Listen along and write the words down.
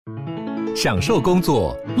享受工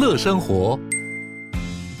作，乐生活。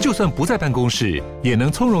就算不在办公室，也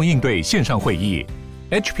能从容应对线上会议。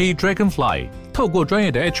HP Dragonfly 透过专业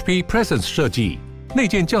的 HP Presence 设计，内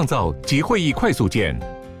建降噪及会议快速键，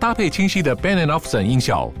搭配清晰的 Bang & Olufsen 音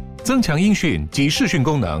效，增强音讯及视讯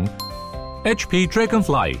功能。HP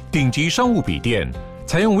Dragonfly 顶级商务笔电，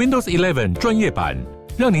采用 Windows 11专业版，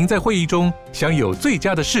让您在会议中享有最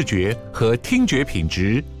佳的视觉和听觉品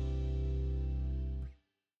质。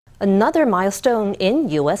Another milestone in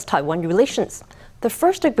U.S.-Taiwan relations. The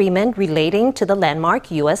first agreement relating to the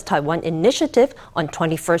landmark U.S.-Taiwan Initiative on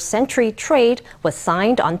 21st Century Trade was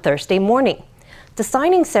signed on Thursday morning. The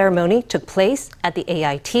signing ceremony took place at the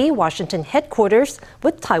AIT Washington headquarters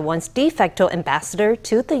with Taiwan's de facto ambassador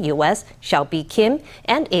to the U.S., Xiaobi Kim,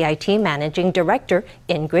 and AIT Managing Director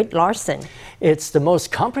Ingrid Larson. It's the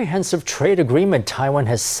most comprehensive trade agreement Taiwan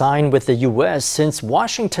has signed with the U.S. since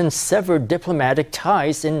Washington severed diplomatic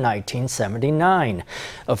ties in 1979.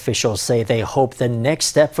 Officials say they hope the next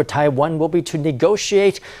step for Taiwan will be to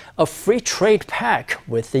negotiate a free trade pact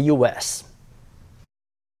with the U.S.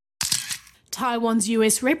 Taiwan's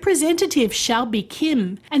US representative Xiaobi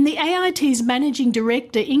Kim and the AIT's managing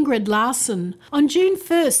director Ingrid Larson on June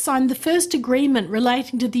 1st signed the first agreement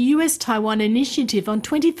relating to the US-Taiwan Initiative on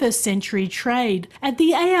 21st Century Trade at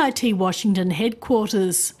the AIT Washington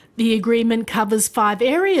headquarters. The agreement covers 5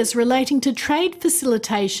 areas relating to trade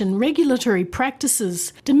facilitation, regulatory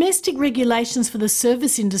practices, domestic regulations for the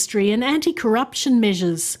service industry and anti-corruption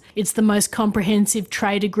measures. It's the most comprehensive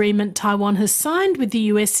trade agreement Taiwan has signed with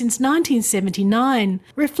the US since 1979,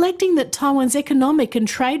 reflecting that Taiwan's economic and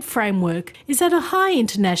trade framework is at a high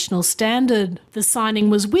international standard. The signing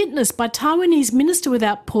was witnessed by Taiwanese Minister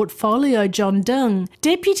without Portfolio John Deng,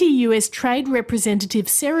 Deputy US Trade Representative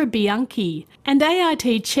Sarah Bianchi, and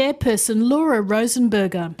AIT Chairperson Laura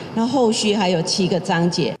Rosenberger. 那后续还有7个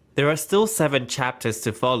章节。 There are still 7 chapters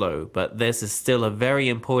to follow, but this is still a very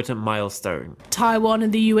important milestone. Taiwan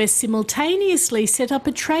and the US simultaneously set up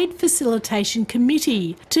a trade facilitation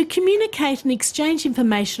committee to communicate and exchange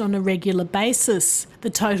information on a regular basis. The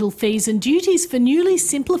total fees and duties for newly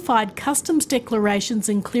simplified customs declarations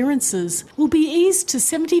and clearances will be eased to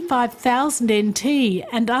 75,000 NT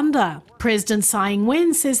and under. President Tsai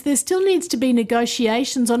Ing-wen says there still needs to be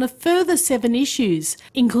negotiations on a further 7 issues,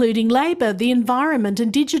 including labour, the environment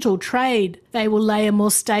and digital trade. They will lay a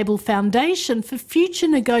more stable foundation for future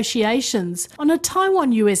negotiations on a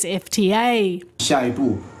Taiwan-US FTA. 下一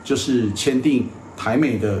步就是签订台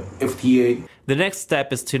美的 FTA. The next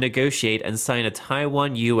step is to negotiate and sign a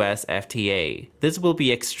Taiwan-US FTA. This will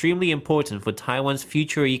be extremely important for Taiwan's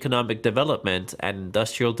future economic development and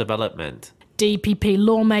industrial development. DPP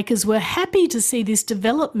lawmakers were happy to see this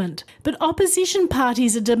development, but opposition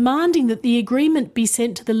parties are demanding that the agreement be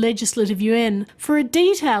sent to the Legislative Yuan for a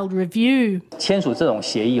detailed review. 签署这种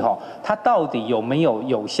协议它到底有没有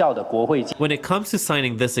有效的国会？ When it comes to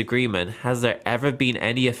signing this agreement, has there ever been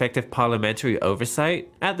any effective parliamentary oversight?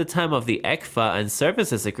 At the time of the ECFA and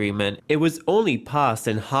Services Agreement, it was only passed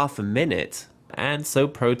in half a minute. And so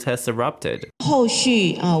protests erupted. 后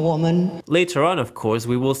续我们 Later on, of course,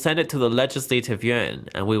 we will send it to the Legislative Yuan,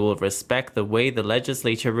 and we will respect the way the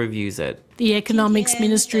legislature reviews it. The Economics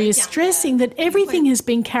Ministry is stressing that everything has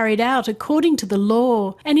been carried out according to the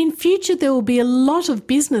law, and in future there will be a lot of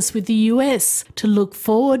business with the US to look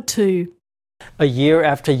forward to. A year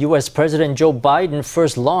after U.S. President Joe Biden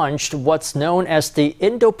first launched what's known as the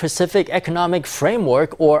Indo-Pacific Economic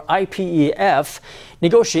Framework, or IPEF,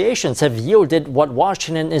 negotiations have yielded what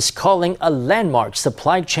Washington is calling a landmark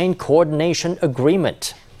supply chain coordination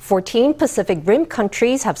agreement. 14 Pacific Rim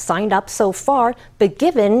countries have signed up so far, but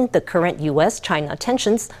given the current U.S.-China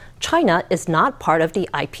tensions, China is not part of the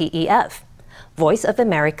IPEF. Voice of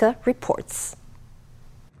America reports.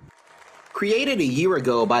 Created a year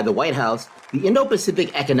ago by the White House, the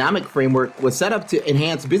Indo-Pacific Economic Framework was set up to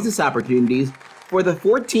enhance business opportunities for the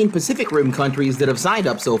 14 Pacific Rim countries that have signed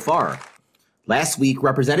up so far. Last week,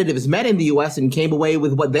 representatives met in the U.S. and came away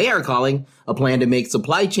with what they are calling a plan to make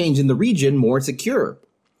supply chains in the region more secure.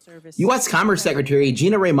 U.S. Commerce Secretary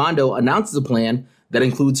Gina Raimondo announced a plan that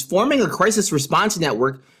includes forming a crisis response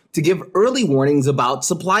network to give early warnings about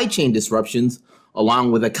supply chain disruptions,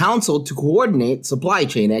 along with a council to coordinate supply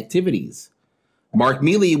chain activities. Mark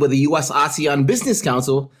Mealy with the U.S. ASEAN Business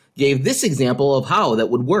Council gave this example of how that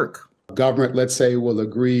would work. Government, let's say, will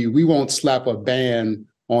agree we won't slap a ban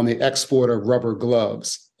on the export of rubber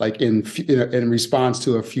gloves, like in response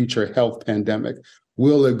to a future health pandemic.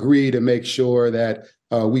 We'll agree to make sure that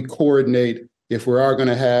we coordinate if we are going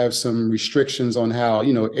to have some restrictions on how,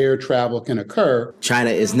 air travel can occur. China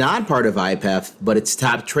is not part of IPEF, but its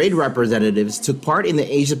top trade representatives took part in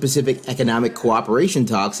the Asia-Pacific Economic Cooperation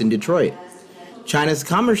talks in Detroit. China's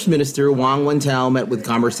Commerce Minister Wang Wentao met with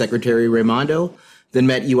Commerce Secretary Raimondo, then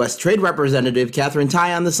met U.S. Trade Representative Catherine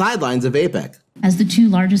Tai on the sidelines of APEC. As the two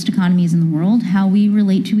largest economies in the world, how we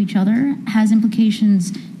relate to each other has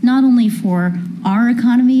implications not only for our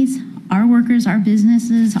economies, our workers, our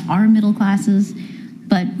businesses, our middle classes,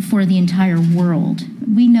 but for the entire world.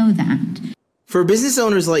 We know that. For business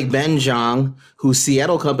owners like Ben Zhang, whose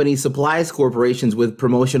Seattle company supplies corporations with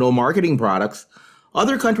promotional marketing products,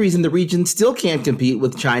 other countries in the region still can't compete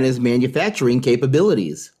with China's manufacturing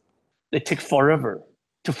capabilities. They take forever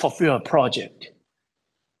to fulfill a project.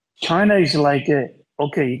 China is like,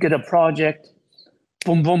 okay, you get a project,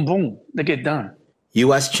 boom, boom, boom, they get done.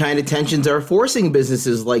 U.S.-China tensions are forcing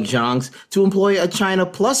businesses like Zhang's to employ a China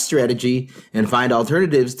Plus strategy and find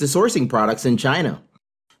alternatives to sourcing products in China.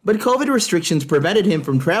 But COVID restrictions prevented him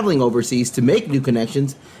from traveling overseas to make new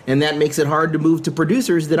connections, and that makes it hard to move to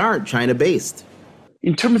producers that aren't China-based.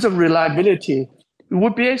 In terms of reliability, we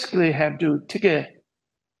would basically have to take a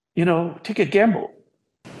gamble.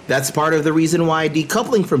 That's part of the reason why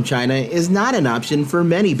decoupling from China is not an option for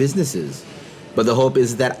many businesses. But the hope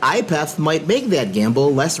is that IPEF might make that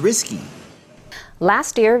gamble less risky.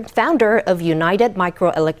 Last year, founder of United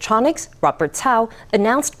Microelectronics, Robert Cao,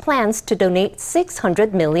 announced plans to donate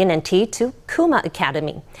 600 million NT to Kuma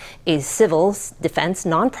Academy, a civil defense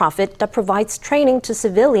nonprofit that provides training to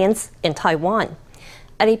civilians in Taiwan.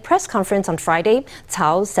 At a press conference on Friday,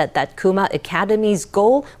 Cao said that Kuma Academy's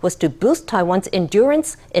goal was to boost Taiwan's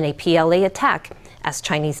endurance in a PLA attack, as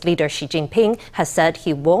Chinese leader Xi Jinping has said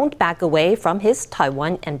he won't back away from his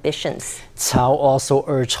Taiwan ambitions. Cao also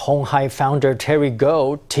urged Hon Hai founder Terry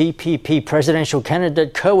Gou, TPP presidential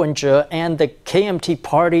candidate Ko Wen-je, and the KMT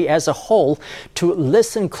party as a whole to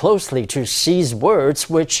listen closely to Xi's words,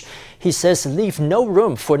 which he says leave no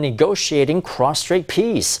room for negotiating cross-strait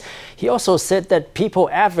peace. He also said that people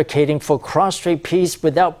advocating for cross-strait peace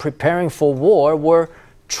without preparing for war were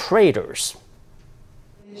traitors.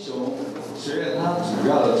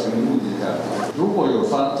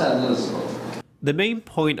 The main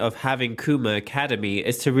point of having Kuma Academy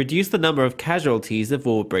is to reduce the number of casualties if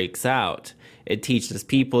war breaks out. It teaches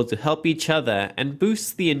people to help each other and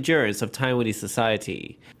boosts the endurance of Taiwanese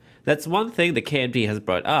society. That's one thing the KMT has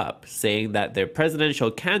brought up, saying that their presidential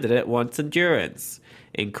candidate wants endurance.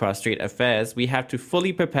 In cross-strait affairs, we have to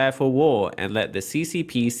fully prepare for war and let the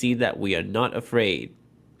CCP see that we are not afraid.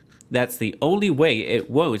 That's the only way it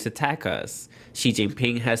won't attack us. Xi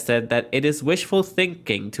Jinping has said that it is wishful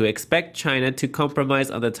thinking to expect China to compromise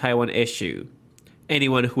on the Taiwan issue.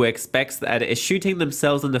 Anyone who expects that is shooting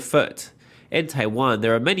themselves in the foot. In Taiwan,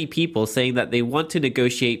 there are many people saying that they want to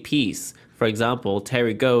negotiate peace. For example,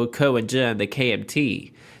 Terry Gou, Ko Wen-je, and the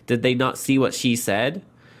KMT. Did they not see what Xi said?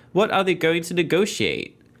 What are they going to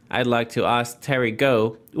negotiate? I'd like to ask Terry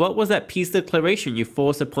Gou, what was that peace declaration you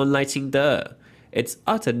forced upon Lai Ching-de? It's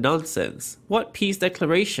utter nonsense. What peace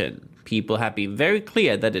declaration? People have been very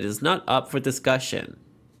clear that it is not up for discussion.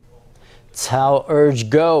 Cao urged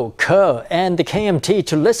Gou, Ke, and the KMT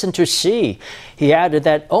to listen to Xi. He added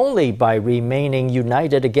that only by remaining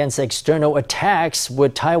united against external attacks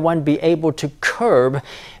would Taiwan be able to curb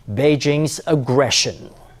Beijing's aggression.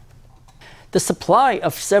 The supply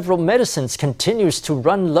of several medicines continues to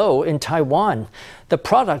run low in Taiwan. The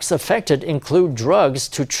products affected include drugs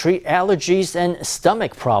to treat allergies and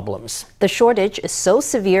stomach problems. The shortage is so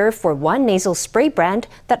severe for one nasal spray brand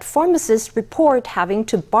that pharmacists report having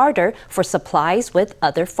to barter for supplies with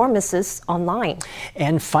other pharmacists online.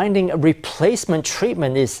 And finding a replacement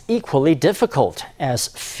treatment is equally difficult, as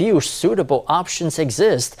few suitable options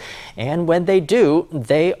exist, and when they do,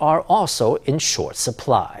 they are also in short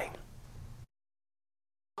supply.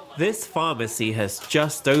 This pharmacy has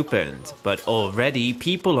just opened, but already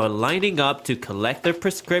people are lining up to collect their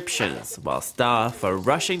prescriptions, while staff are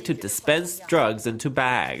rushing to dispense drugs into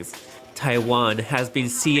bags. Taiwan has been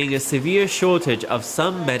seeing a severe shortage of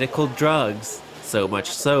some medical drugs, so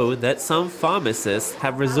much so that some pharmacists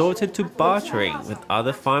have resorted to bartering with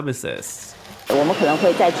other pharmacists.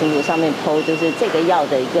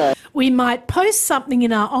 We might post something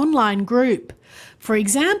in our online group. For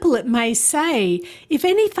example, it may say, if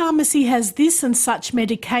any pharmacy has this and such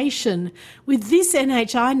medication with this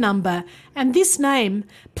NHI number and this name,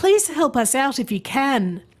 please help us out if you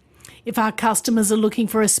can. If our customers are looking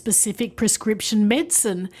for a specific prescription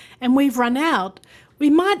medicine and we've run out,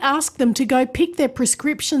 we might ask them to go pick their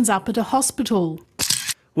prescriptions up at a hospital.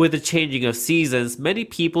 With the changing of seasons, many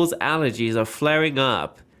people's allergies are flaring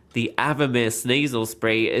up. The Avamis nasal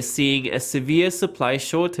spray is seeing a severe supply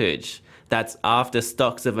shortage. That's after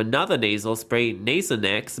stocks of another nasal spray,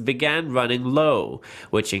 Nasonex, began running low,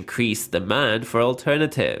 which increased demand for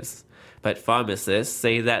alternatives. But pharmacists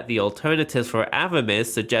say that the alternatives for Avamis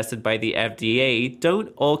suggested by the FDA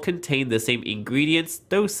don't all contain the same ingredients,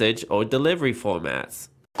 dosage, or delivery formats.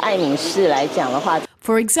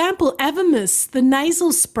 For example, Avamis, the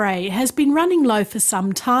nasal spray, has been running low for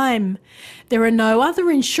some time. There are no other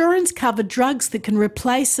insurance-covered drugs that can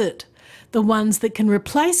replace it. The ones that can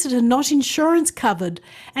replace it are not insurance-covered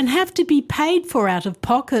and have to be paid for out of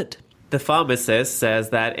pocket. The pharmacist says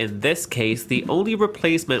that in this case, the only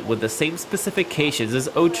replacement with the same specifications is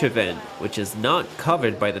Otrivin, which is not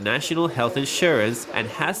covered by the National Health Insurance and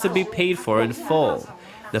has to be paid for in full.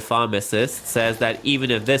 The pharmacist says that even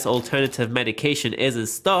if this alternative medication is in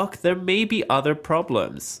stock, there may be other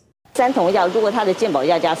problems. If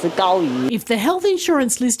the health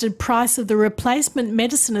insurance listed price of the replacement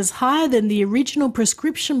medicine is higher than the original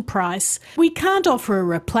prescription price, we can't offer a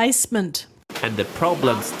replacement. And the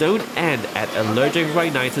problems don't end at allergic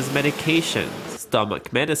rhinitis medications.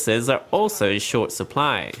 Stomach medicines are also in short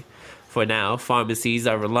supply. For now, pharmacies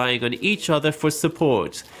are relying on each other for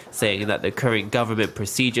support, saying that the current government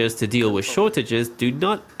procedures to deal with shortages do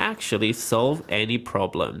not actually solve any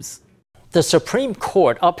problems. The Supreme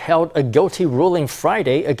Court upheld a guilty ruling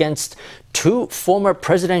Friday against 2 former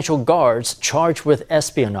presidential guards charged with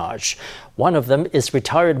espionage. One of them is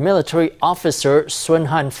retired military officer Sun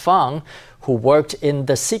Han-fang, who worked in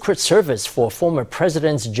the Secret Service for former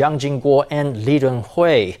Presidents Jiang Jingguo and Li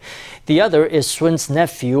Denghui. The other is Sun's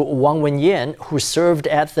nephew, Wang Wenyan, who served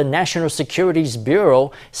at the National Securities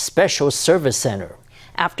Bureau Special Service Center.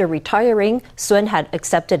 After retiring, Sun had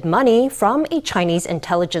accepted money from a Chinese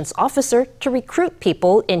intelligence officer to recruit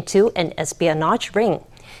people into an espionage ring.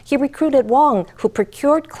 He recruited Wang, who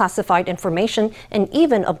procured classified information and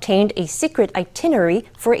even obtained a secret itinerary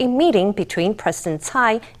for a meeting between President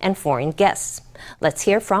Tsai and foreign guests. Let's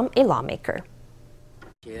hear from a lawmaker.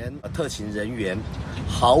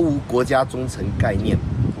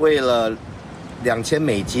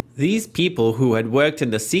 These people who had worked in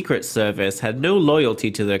the Secret Service had no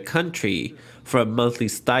loyalty to their country. For a monthly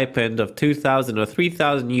stipend of $2,000 or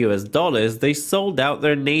 $3,000 they sold out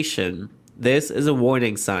their nation. This is a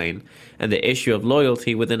warning sign, and the issue of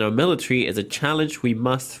loyalty within our military is a challenge we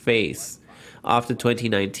must face. After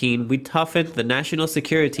 2019, we toughened the National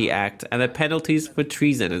Security Act and the penalties for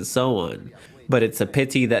treason and so on. But it's a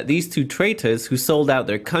pity that these 2 traitors who sold out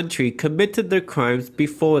their country committed their crimes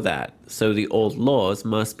before that, so the old laws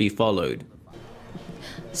must be followed.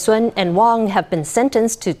 Sun and Wang have been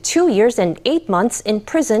sentenced to 2 years and 8 months in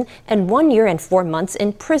prison and 1 year and 4 months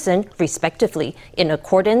in prison, respectively, in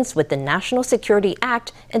accordance with the National Security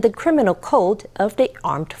Act and the Criminal Code of the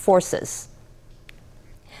Armed Forces.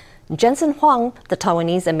 Jensen Huang, the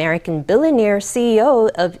Taiwanese-American billionaire CEO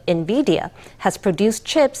of NVIDIA, has produced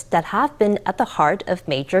chips that have been at the heart of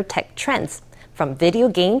major tech trends, from video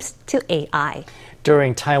games to AI.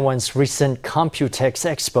 During Taiwan's recent Computex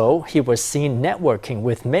Expo, he was seen networking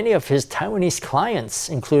with many of his Taiwanese clients,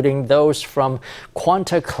 including those from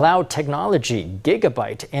Quanta Cloud Technology,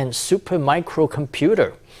 Gigabyte, and Supermicro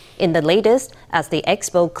Computer. In the latest, as the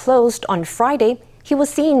expo closed on Friday, he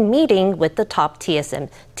was seen meeting with the top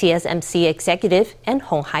TSMC executive and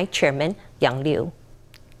Honghai chairman Yang Liu.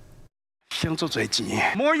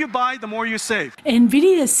 The more you buy, the more you save.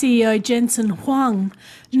 NVIDIA CEO Jensen Huang,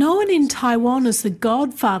 known in Taiwan as the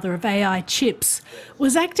godfather of AI chips,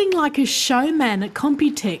 was acting like a showman at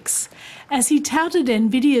Computex as he touted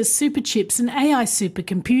NVIDIA's superchips and AI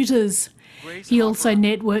supercomputers. He also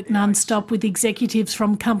networked non-stop with executives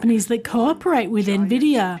from companies that cooperate with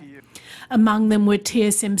NVIDIA. Among them were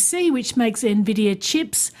TSMC, which makes NVIDIA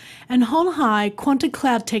chips, and Honghai, Quanta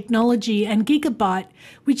Cloud Technology, and Gigabyte,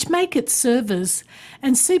 which make its servers,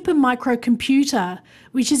 and Supermicro Computer,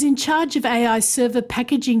 which is in charge of AI server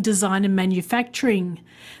packaging design and manufacturing.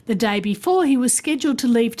 The day before he was scheduled to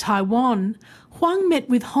leave Taiwan, Huang met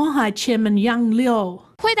with Honghai chairman Yang Liu.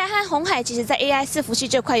 NVIDIA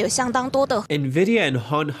and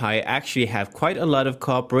Honghai actually have quite a lot of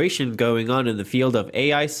cooperation going on in the field of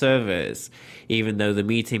AI servers. Even though the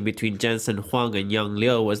meeting between Jensen Huang and Yang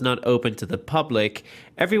Liu was not open to the public,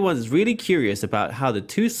 everyone's really curious about how the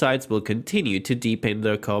 2 sides will continue to deepen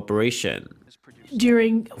their cooperation.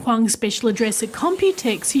 During Huang's special address at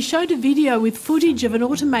Computex, he showed a video with footage of an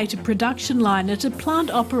automated production line at a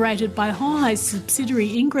plant operated by Honghai's subsidiary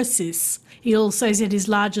Ingrasys. He also said his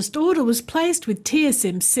largest order was placed with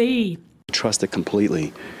TSMC. Trust it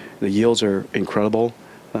completely. The yields are incredible.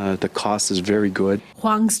 The cost is very good.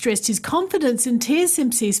 Huang stressed his confidence in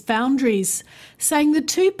TSMC's foundries, saying the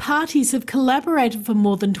two parties have collaborated for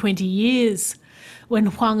more than 20 years. When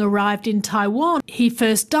Huang arrived in Taiwan, he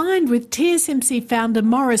first dined with TSMC founder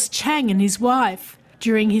Morris Chang and his wife.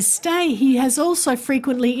 During his stay, he has also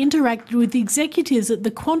frequently interacted with executives at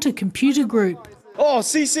the Quanta Computer Group. Oh,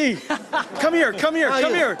 CC, come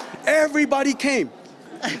here. Everybody came.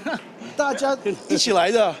 大家一起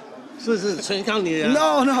来的。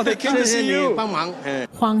No, they came to see you.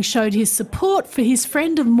 Huang showed his support for his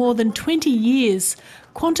friend of more than 20 years,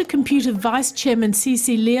 Quanta Computer Vice Chairman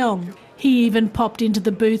C.C. Leong. He even popped into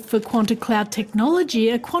the booth for Quanta Cloud Technology,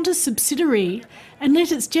 a Quanta subsidiary, and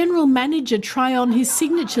let its general manager try on his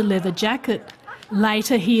signature leather jacket.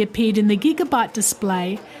 Later, he appeared in the Gigabyte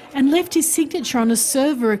display and left his signature on a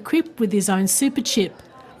server equipped with his own superchip.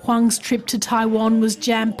 Huang's trip to Taiwan was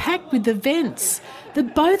jam-packed with events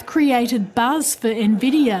that both created buzz for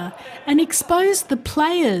NVIDIA and exposed the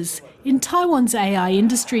players in Taiwan's AI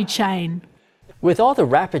industry chain. With all the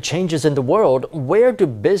rapid changes in the world, where do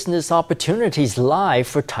business opportunities lie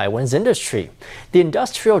for Taiwan's industry? The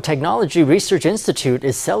Industrial Technology Research Institute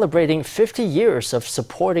is celebrating 50 years of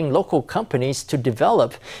supporting local companies to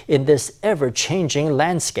develop in this ever-changing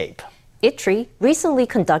landscape. ITRI recently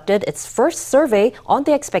conducted its first survey on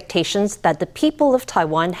the expectations that the people of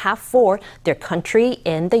Taiwan have for their country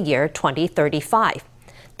in the year 2035.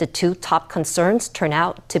 The two top concerns turn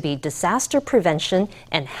out to be disaster prevention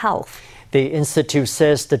and health. The Institute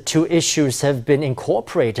says the two issues have been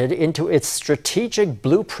incorporated into its strategic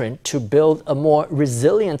blueprint to build a more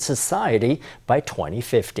resilient society by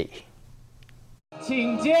 2050.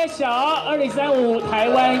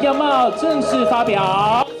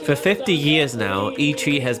 For 50 years now,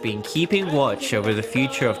 ITRI has been keeping watch over the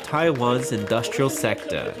future of Taiwan's industrial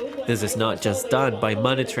sector. This is not just done by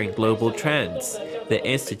monitoring global trends. The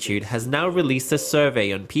Institute has now released a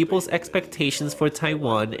survey on people's expectations for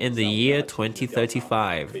Taiwan in the year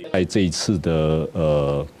 2035. 在这一次的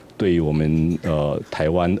对于我们台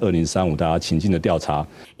湾2035大家情境的调查。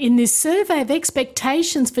 In this survey of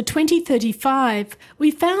expectations for 2035,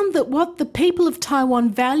 we found that what the people of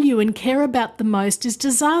Taiwan value and care about the most is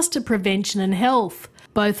disaster prevention and health.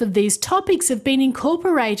 Both of these topics have been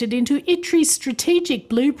incorporated into ITRI's strategic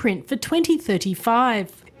blueprint for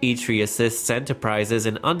 2035. ITRI assists enterprises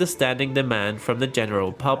in understanding demand from the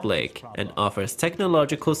general public and offers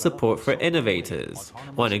technological support for innovators.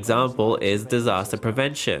 One example is disaster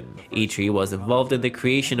prevention. ITRI was involved in the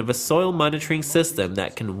creation of a soil monitoring system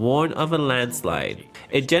that can warn of a landslide.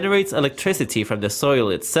 It generates electricity from the soil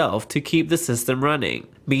itself to keep the system running.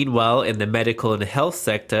 Meanwhile, in the medical and health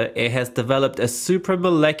sector, it has developed a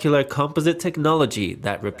supramolecular composite technology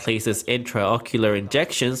that replaces intraocular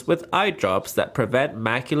injections with eye drops that prevent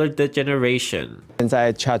macular degeneration. 现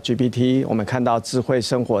在 ChatGPT 我们看到智慧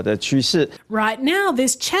生活的趋势。 Right now,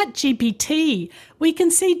 there's ChatGPT. We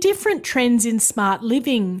can see different trends in smart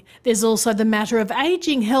living. There's also the matter of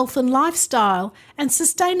aging, health and lifestyle, and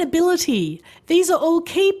sustainability. These are all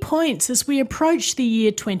key points as we approach the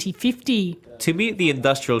year 2050. To meet the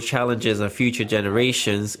industrial challenges of future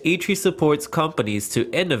generations, ITRI supports companies to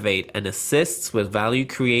innovate and assists with value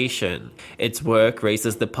creation. Its work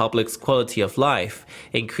raises the public's quality of life,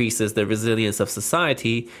 increases the resilience of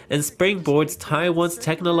society, and springboards Taiwan's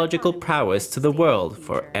technological prowess to the world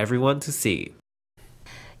for everyone to see.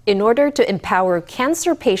 In order to empower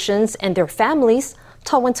cancer patients and their families,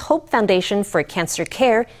 Taiwan's Hope Foundation for Cancer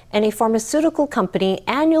Care and a pharmaceutical company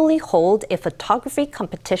annually hold a photography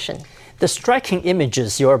competition. The striking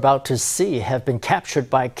images you're about to see have been captured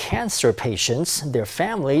by cancer patients, their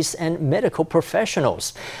families, and medical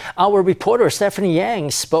professionals. Our reporter Stephanie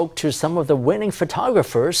Yang spoke to some of the winning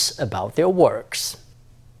photographers about their works.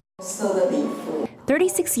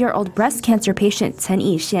 36-year-old breast cancer patient Chen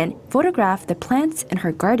Yixian photographed the plants in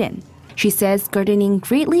her garden. She says gardening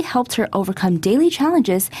greatly helped her overcome daily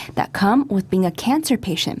challenges that come with being a cancer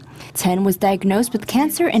patient. Chen was diagnosed with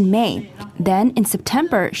cancer in May. Then, in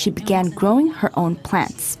September, she began growing her own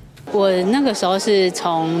plants.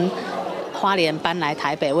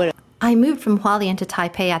 I moved from Hualien to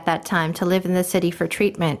Taipei at that time to live in the city for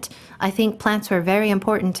treatment. I think plants were very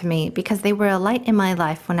important to me because they were a light in my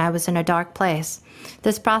life when I was in a dark place.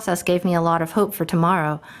 This process gave me a lot of hope for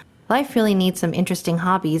tomorrow. Life really needs some interesting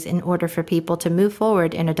hobbies in order for people to move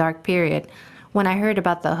forward in a dark period. When I heard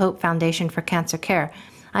about the Hope Foundation for Cancer Care,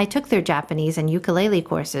 I took their Japanese and ukulele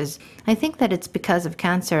courses. I think that it's because of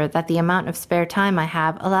cancer that the amount of spare time I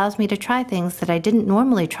have allows me to try things that I didn't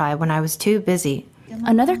normally try when I was too busy.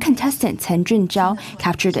 Another contestant, Chen Junjiao,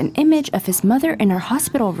 captured an image of his mother in her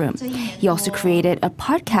hospital room. He also created a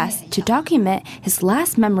podcast to document his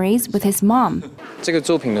last memories with his mom. The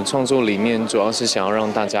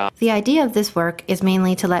idea of this work is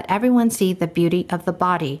mainly to let everyone see the beauty of the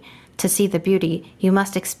body. To see the beauty, you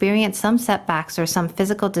must experience some setbacks or some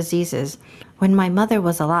physical diseases. When my mother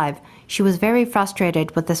was alive, she was very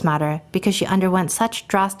frustrated with this matter because she underwent such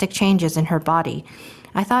drastic changes in her body.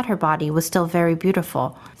 I thought her body was still very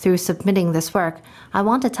beautiful. Through submitting this work, I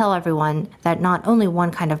want to tell everyone that not only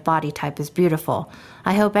one kind of body type is beautiful.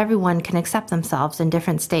 I hope everyone can accept themselves in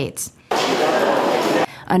different states.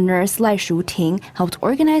 A nurse, Lai Shuting, helped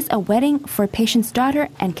organize a wedding for a patient's daughter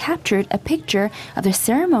and captured a picture of the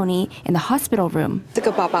ceremony in the hospital room.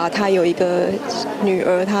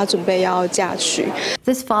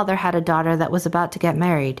 This father had a daughter that was about to get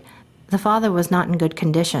married. The father was not in good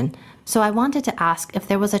condition, so I wanted to ask if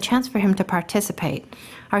there was a chance for him to participate.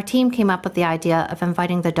 Our team came up with the idea of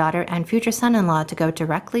inviting the daughter and future son-in-law to go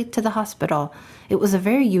directly to the hospital. It was a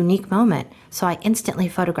very unique moment, so I instantly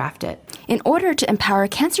photographed it. In order to empower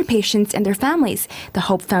cancer patients and their families, the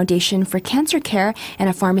Hope Foundation for Cancer Care and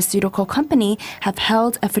a pharmaceutical company have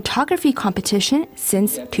held a photography competition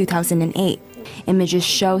since 2008. Images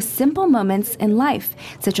show simple moments in life,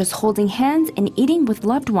 such as holding hands and eating with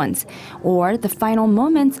loved ones, or the final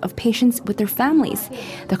moments of patients with their families.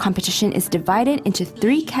 The competition is divided into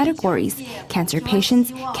 3 categories: cancer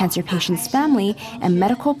patients' family, and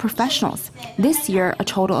medical professionals. This year, a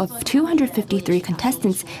total of 253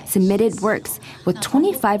 contestants submitted works, with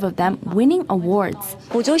 25 of them winning awards.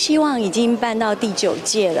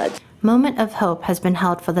 Moment of Hope has been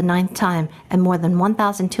held for the 9th time, and more than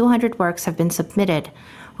 1,200 works have been submitted.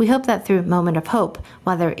 We hope that through Moment of Hope,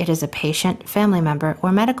 whether it is a patient, family member,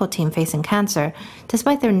 or medical team facing cancer,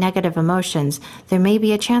 despite their negative emotions, there may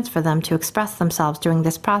be a chance for them to express themselves during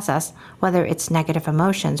this process, whether it's negative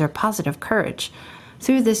emotions or positive courage.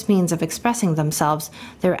 Through this means of expressing themselves,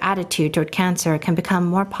 their attitude toward cancer can become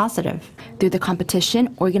more positive. Through the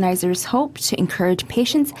competition, organizers hope to encourage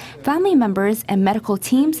patients, family members, and medical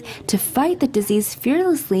teams to fight the disease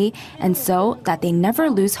fearlessly and so that they never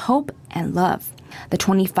lose hope and love. The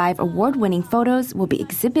 25 award-winning photos will be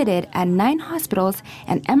exhibited at 9 hospitals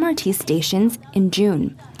and MRT stations in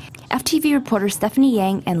June. FTV reporter Stephanie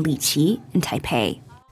Yang and Li Qi in Taipei.